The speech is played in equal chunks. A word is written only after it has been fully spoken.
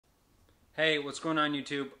Hey, what's going on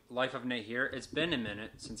YouTube? Life of Nate here. It's been a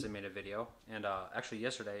minute since I made a video, and actually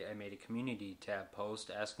yesterday I made a community tab post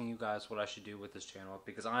asking you guys what I should do with this channel,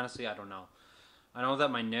 because honestly I don't know. I know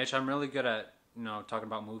that my niche, I'm really good at, talking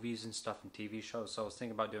about movies and stuff and TV shows, so I was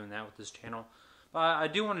thinking about doing that with this channel. But I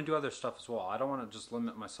do want to do other stuff as well. I don't want to just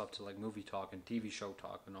limit myself to like movie talk and TV show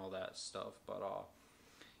talk and all that stuff. But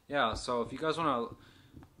yeah, so if you guys want to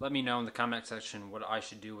let me know in the comment section what I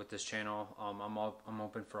should do with this channel. I'm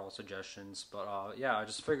open for all suggestions. But yeah, I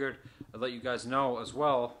just figured I'd let you guys know as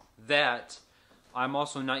well that I'm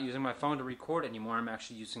also not using my phone to record anymore. I'm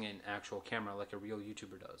actually using an actual camera like a real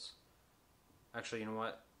YouTuber does. Actually, you know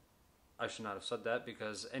what? I should not have said that,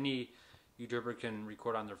 because any YouTuber can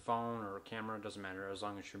record on their phone or a camera. It doesn't matter, as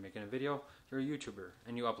long as you're making a video. You're a YouTuber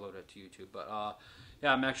and you upload it to YouTube. But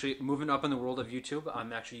yeah, I'm actually moving up in the world of YouTube.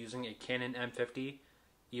 I'm actually using a Canon M50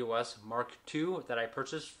 Mark II that I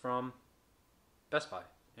purchased from Best Buy,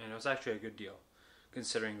 and it was actually a good deal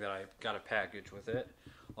considering that I got a package with it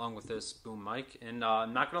along with this boom mic. And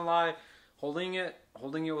I'm not gonna lie, holding it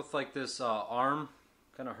with like this arm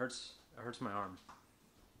kind of hurts. It hurts my arm,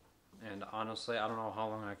 and honestly I don't know how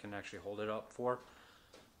long I can actually hold it up for.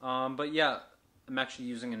 But yeah, I'm actually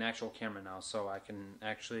using an actual camera now, so I can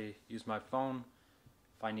actually use my phone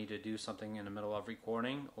if I need to do something in the middle of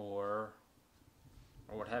recording or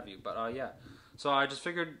what have you. But yeah, so I just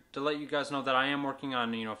figured to let you guys know that I am working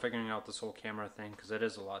on figuring out this whole camera thing, because it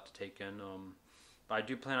is a lot to take in. But I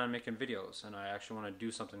do plan on making videos, and I actually want to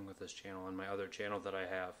do something with this channel and my other channel that I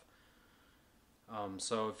have.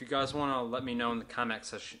 So if you guys want to let me know in the comment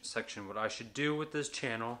section what I should do with this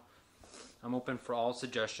channel, I'm open for all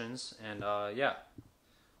suggestions. And yeah,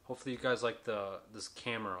 hopefully you guys like this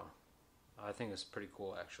camera. I think it's pretty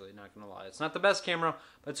cool, actually, not gonna lie. It's not the best camera,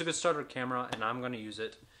 but it's a good starter camera, and I'm gonna use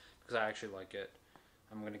it because I actually like it.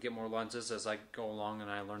 I'm gonna get more lenses as I go along and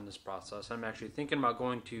I learn this process. I'm actually thinking about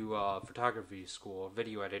going to photography school,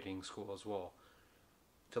 video editing school as well,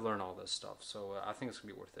 to learn all this stuff. So I think it's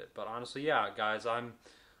gonna be worth it. But honestly, yeah, guys, I'm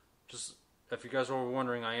just, if you guys were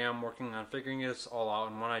wondering, I am working on figuring this all out,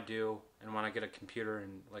 and when I do, and when I get a computer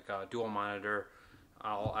and like a dual monitor,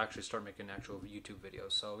 I'll actually start making actual YouTube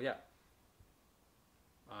videos. So yeah,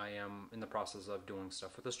 I am in the process of doing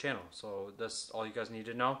stuff with this channel. So that's all you guys need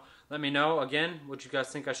to know. Let me know again what you guys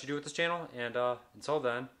think I should do with this channel, and until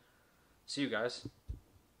then, see you guys.